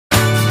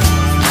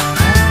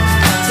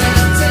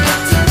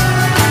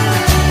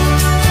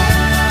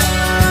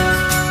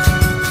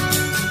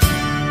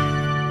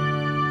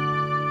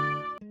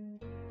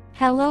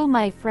Hello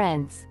my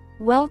friends,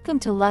 welcome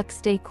to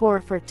Luxe Decor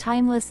for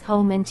timeless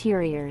home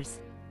interiors.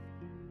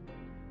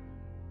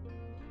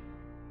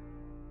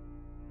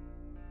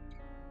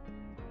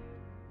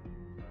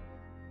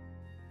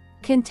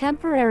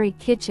 Contemporary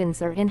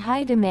kitchens are in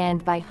high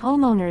demand by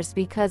homeowners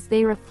because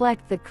they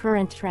reflect the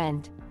current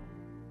trend.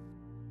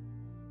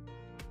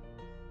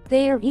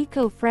 They are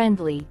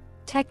eco-friendly,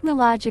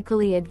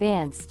 technologically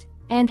advanced,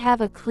 and have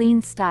a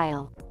clean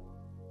style.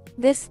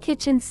 This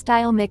kitchen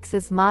style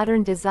mixes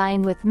modern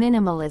design with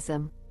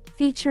minimalism,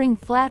 featuring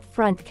flat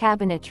front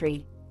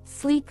cabinetry,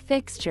 sleek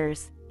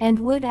fixtures, and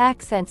wood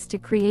accents to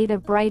create a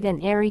bright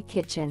and airy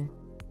kitchen.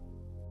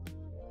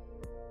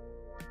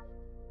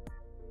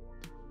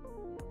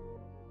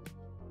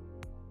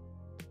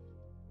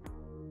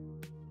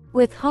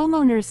 With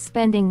homeowners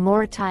spending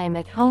more time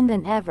at home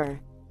than ever,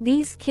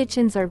 these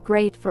kitchens are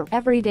great for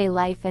everyday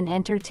life and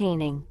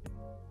entertaining.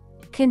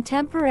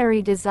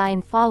 Contemporary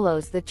design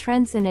follows the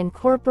trends and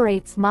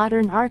incorporates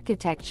modern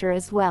architecture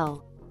as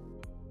well.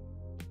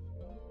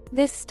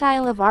 This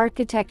style of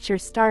architecture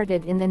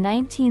started in the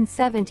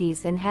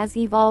 1970s and has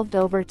evolved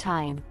over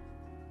time.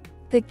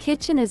 The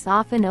kitchen is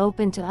often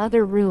open to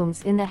other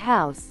rooms in the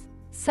house,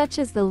 such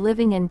as the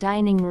living and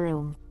dining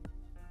room.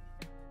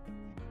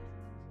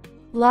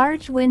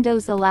 Large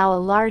windows allow a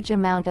large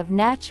amount of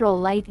natural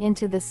light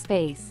into the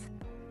space.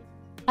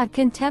 A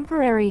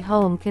contemporary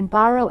home can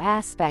borrow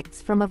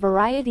aspects from a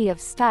variety of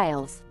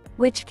styles,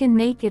 which can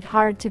make it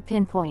hard to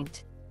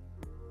pinpoint.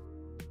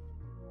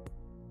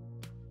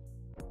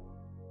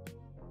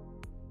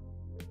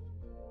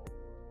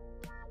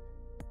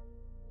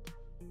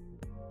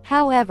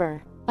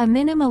 However, a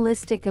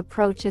minimalistic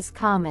approach is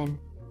common.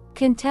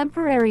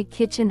 Contemporary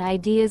kitchen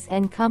ideas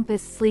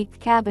encompass sleek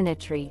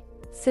cabinetry,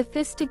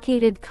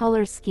 sophisticated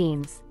color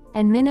schemes,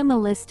 and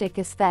minimalistic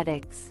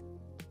aesthetics.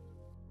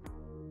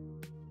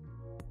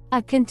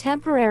 A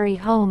contemporary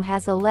home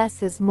has a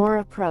less is more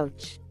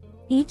approach.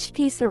 Each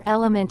piece or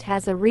element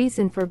has a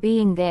reason for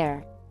being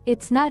there,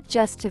 it's not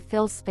just to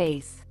fill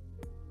space.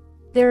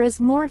 There is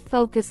more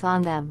focus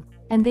on them,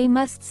 and they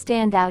must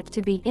stand out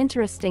to be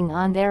interesting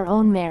on their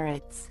own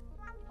merits.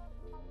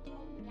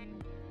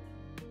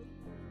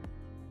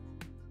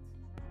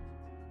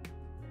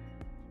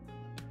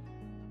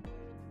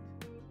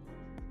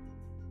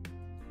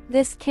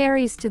 This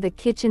carries to the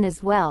kitchen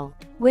as well,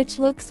 which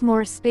looks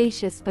more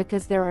spacious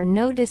because there are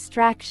no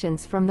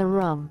distractions from the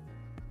room.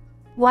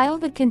 While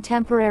the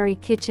contemporary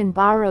kitchen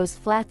borrows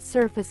flat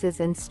surfaces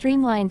and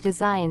streamlined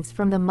designs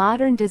from the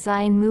modern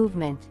design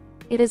movement,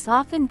 it is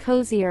often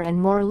cozier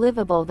and more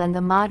livable than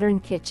the modern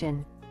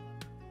kitchen.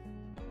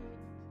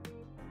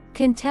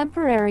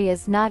 Contemporary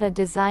is not a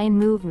design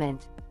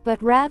movement,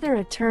 but rather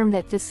a term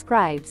that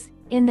describes,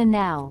 in the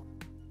now.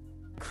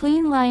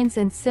 Clean lines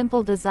and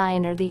simple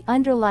design are the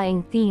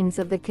underlying themes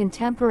of the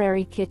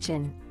contemporary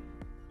kitchen.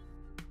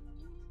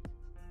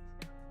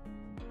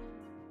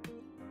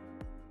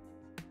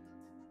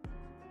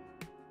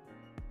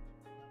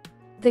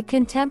 The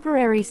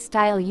contemporary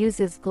style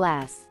uses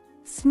glass,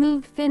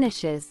 smooth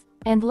finishes,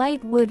 and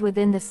light wood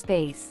within the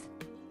space.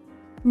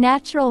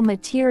 Natural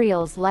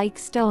materials like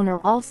stone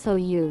are also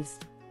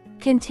used.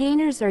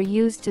 Containers are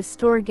used to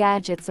store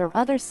gadgets or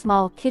other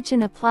small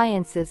kitchen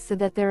appliances so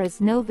that there is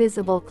no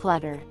visible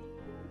clutter.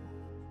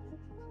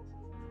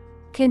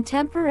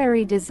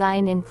 Contemporary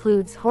design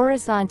includes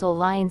horizontal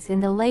lines in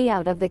the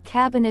layout of the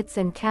cabinets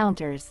and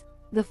counters,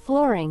 the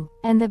flooring,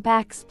 and the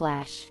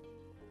backsplash.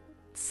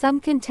 Some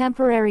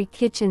contemporary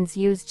kitchens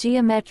use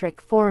geometric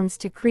forms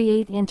to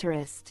create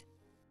interest.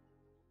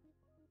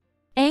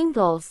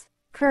 Angles,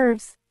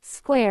 curves,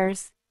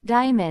 squares,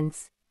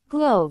 diamonds,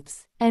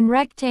 globes, and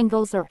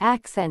rectangles are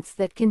accents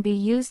that can be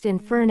used in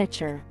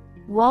furniture,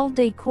 wall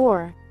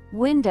decor,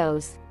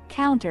 windows,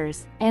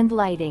 counters, and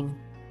lighting.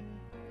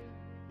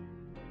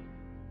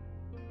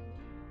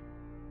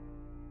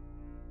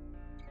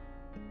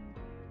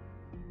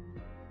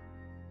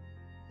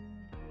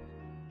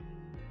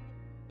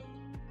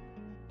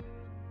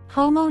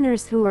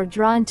 Homeowners who are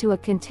drawn to a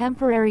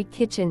contemporary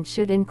kitchen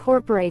should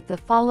incorporate the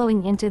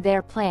following into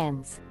their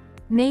plans.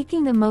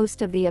 Making the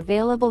most of the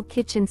available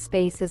kitchen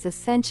space is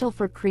essential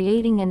for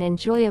creating an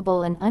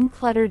enjoyable and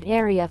uncluttered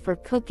area for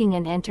cooking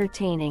and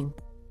entertaining.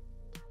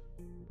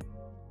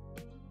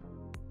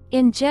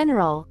 In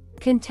general,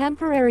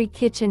 contemporary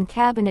kitchen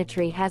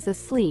cabinetry has a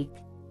sleek,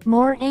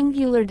 more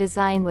angular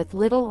design with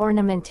little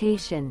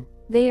ornamentation.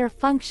 They are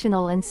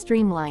functional and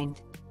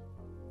streamlined.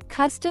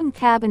 Custom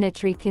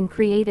cabinetry can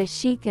create a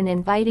chic and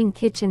inviting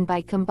kitchen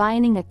by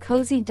combining a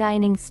cozy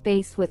dining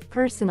space with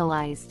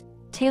personalized,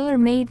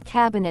 tailor-made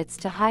cabinets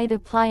to hide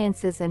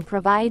appliances and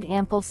provide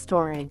ample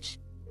storage.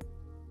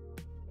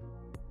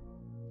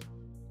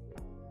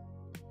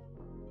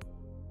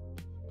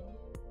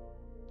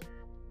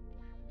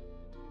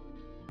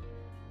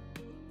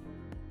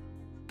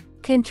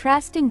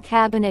 Contrasting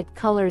cabinet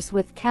colors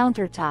with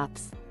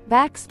countertops,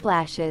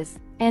 backsplashes,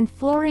 and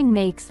flooring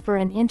makes for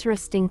an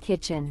interesting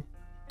kitchen.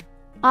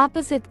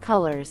 Opposite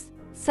colors,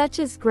 such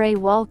as gray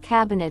wall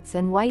cabinets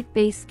and white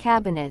base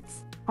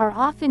cabinets, are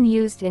often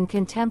used in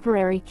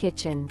contemporary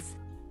kitchens.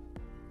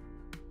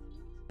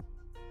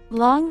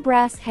 Long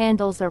brass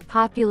handles are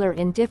popular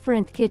in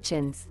different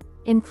kitchens,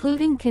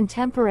 including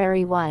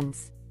contemporary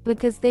ones,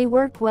 because they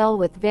work well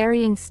with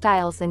varying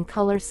styles and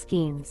color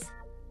schemes.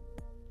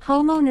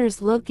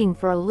 Homeowners looking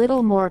for a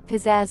little more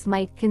pizzazz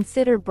might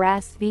consider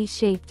brass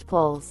V-shaped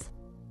pulls.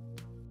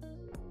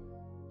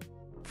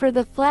 For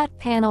the flat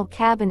panel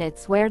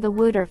cabinets where the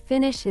wood or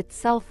finish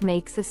itself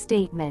makes a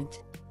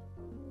statement.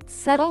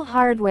 Subtle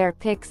hardware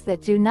picks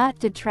that do not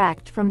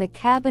detract from the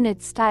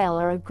cabinet style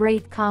are a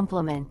great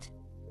complement.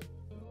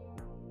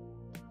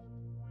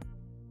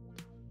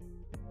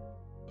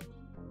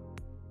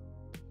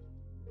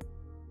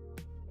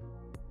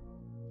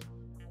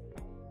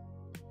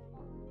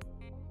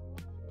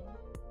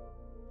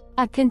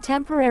 A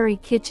contemporary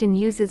kitchen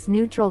uses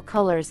neutral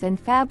colors and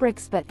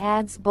fabrics but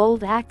adds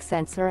bold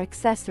accents or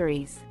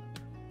accessories.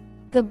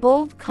 The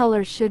bold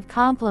colors should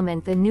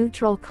complement the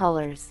neutral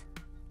colors.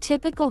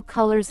 Typical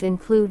colors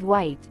include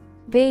white,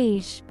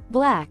 beige,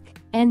 black,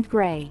 and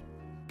gray.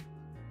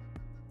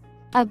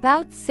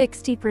 About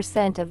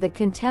 60% of the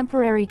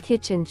contemporary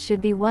kitchen should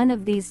be one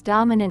of these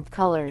dominant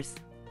colors,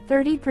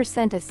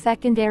 30% a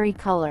secondary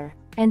color,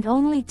 and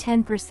only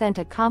 10%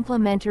 a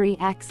complementary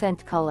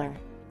accent color.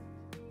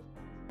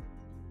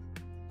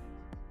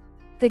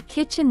 The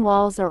kitchen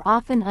walls are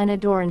often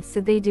unadorned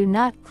so they do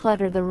not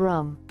clutter the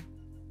room.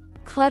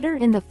 Clutter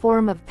in the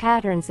form of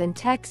patterns and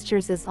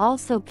textures is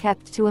also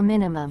kept to a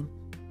minimum.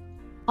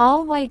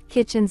 All-white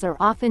kitchens are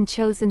often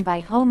chosen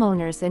by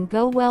homeowners and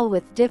go well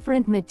with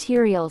different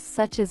materials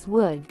such as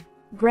wood,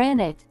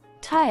 granite,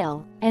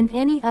 tile, and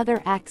any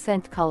other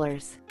accent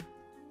colors.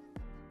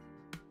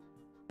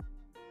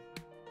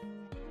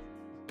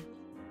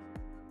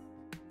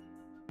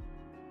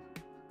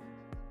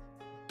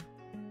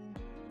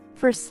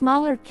 For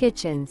smaller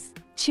kitchens,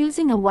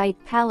 choosing a white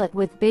palette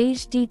with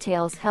beige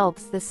details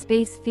helps the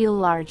space feel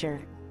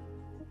larger.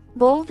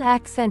 Bold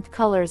accent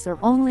colors are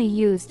only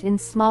used in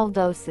small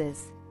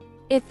doses.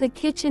 If the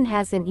kitchen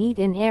has an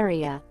eat-in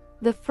area,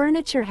 the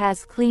furniture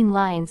has clean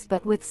lines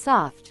but with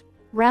soft,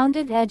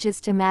 rounded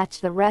edges to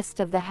match the rest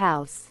of the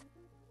house.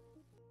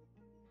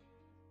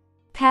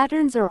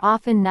 Patterns are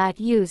often not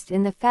used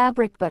in the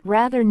fabric but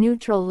rather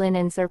neutral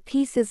linens or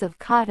pieces of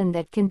cotton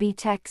that can be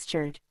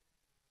textured.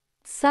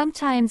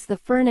 Sometimes the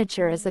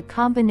furniture is a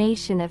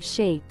combination of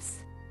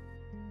shapes.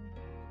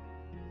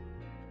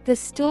 The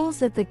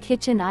stools at the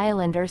kitchen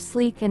island are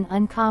sleek and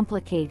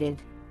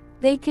uncomplicated.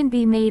 They can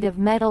be made of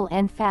metal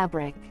and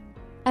fabric.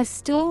 A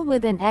stool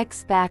with an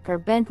X-back or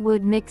bent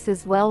wood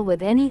mixes well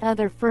with any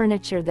other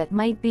furniture that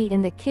might be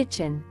in the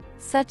kitchen,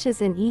 such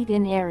as an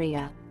eat-in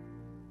area.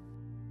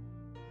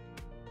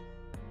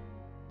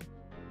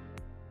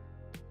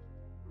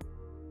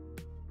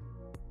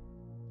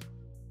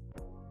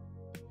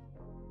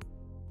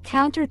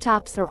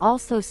 Countertops are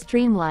also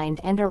streamlined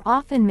and are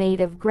often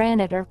made of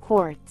granite or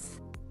quartz.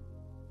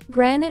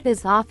 Granite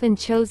is often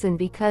chosen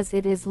because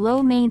it is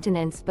low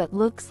maintenance but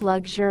looks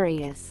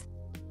luxurious.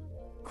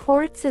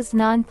 Quartz is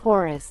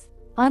non-porous,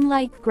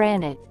 unlike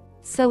granite,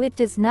 so it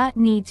does not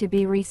need to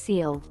be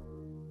resealed.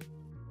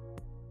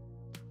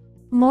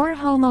 More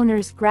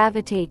homeowners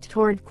gravitate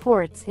toward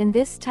quartz in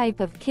this type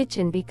of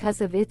kitchen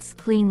because of its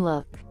clean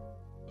look.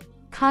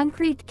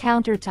 Concrete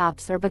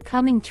countertops are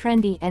becoming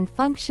trendy and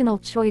functional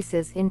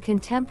choices in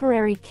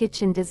contemporary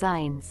kitchen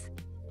designs.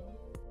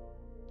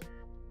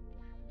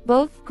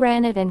 Both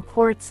granite and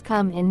quartz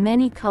come in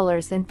many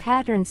colors and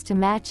patterns to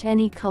match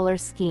any color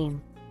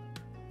scheme.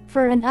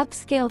 For an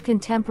upscale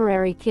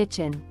contemporary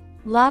kitchen,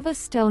 lava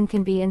stone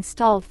can be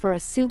installed for a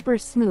super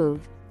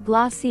smooth,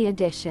 glossy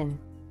addition.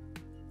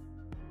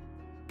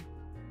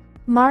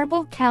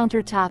 Marble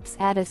countertops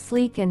add a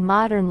sleek and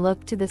modern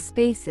look to the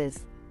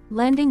spaces,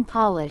 lending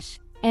polish,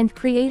 and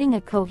creating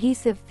a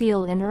cohesive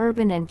feel in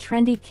urban and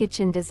trendy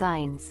kitchen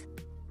designs.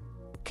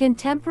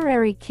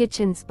 Contemporary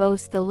kitchens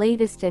boast the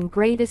latest and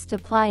greatest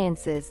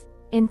appliances,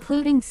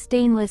 including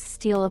stainless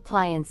steel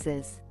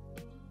appliances.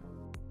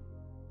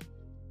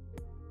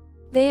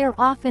 They are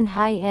often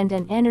high-end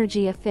and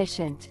energy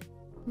efficient.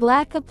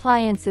 Black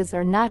appliances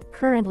are not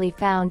currently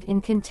found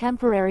in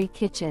contemporary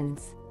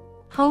kitchens.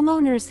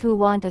 Homeowners who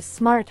want a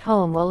smart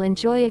home will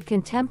enjoy a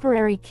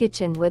contemporary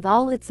kitchen with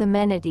all its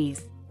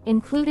amenities,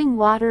 including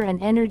water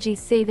and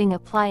energy-saving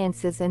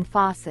appliances and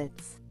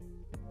faucets.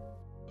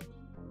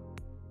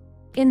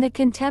 In the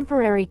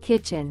contemporary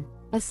kitchen,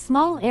 a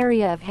small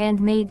area of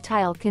handmade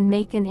tile can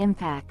make an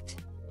impact.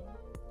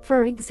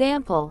 For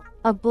example,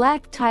 a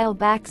black tile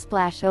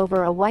backsplash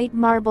over a white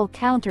marble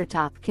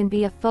countertop can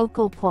be a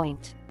focal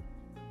point.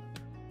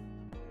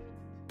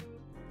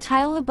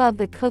 Tile above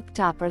the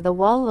cooktop or the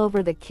wall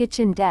over the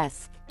kitchen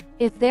desk,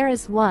 if there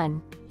is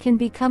one, can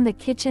become the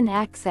kitchen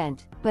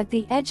accent, but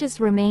the edges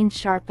remain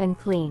sharp and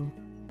clean.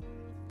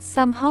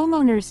 Some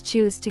homeowners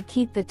choose to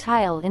keep the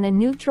tile in a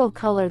neutral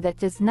color that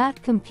does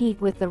not compete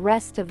with the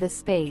rest of the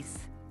space.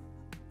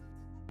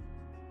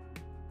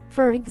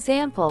 For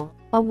example,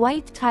 a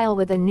white tile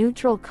with a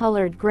neutral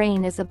colored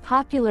grain is a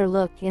popular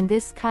look in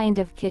this kind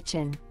of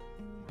kitchen.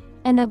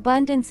 An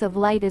abundance of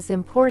light is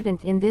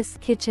important in this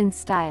kitchen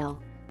style.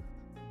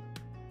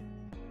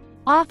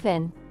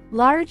 Often,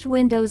 Large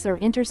windows are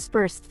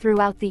interspersed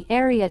throughout the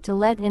area to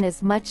let in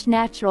as much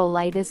natural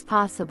light as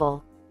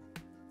possible.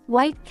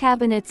 White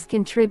cabinets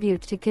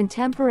contribute to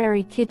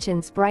contemporary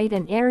kitchens' bright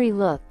and airy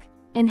look,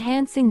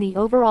 enhancing the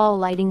overall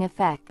lighting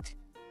effect.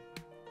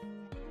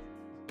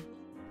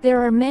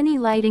 There are many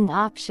lighting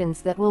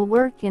options that will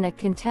work in a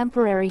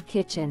contemporary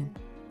kitchen.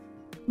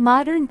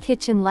 Modern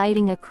kitchen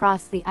lighting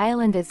across the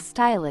island is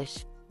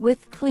stylish,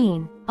 with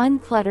clean,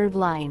 uncluttered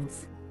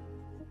lines.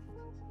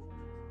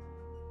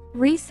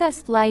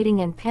 Recessed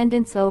lighting and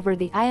pendants over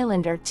the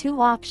island are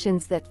two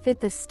options that fit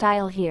the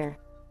style here.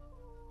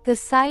 The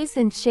size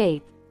and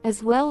shape,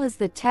 as well as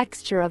the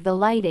texture of the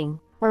lighting,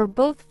 are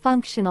both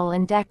functional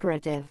and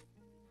decorative.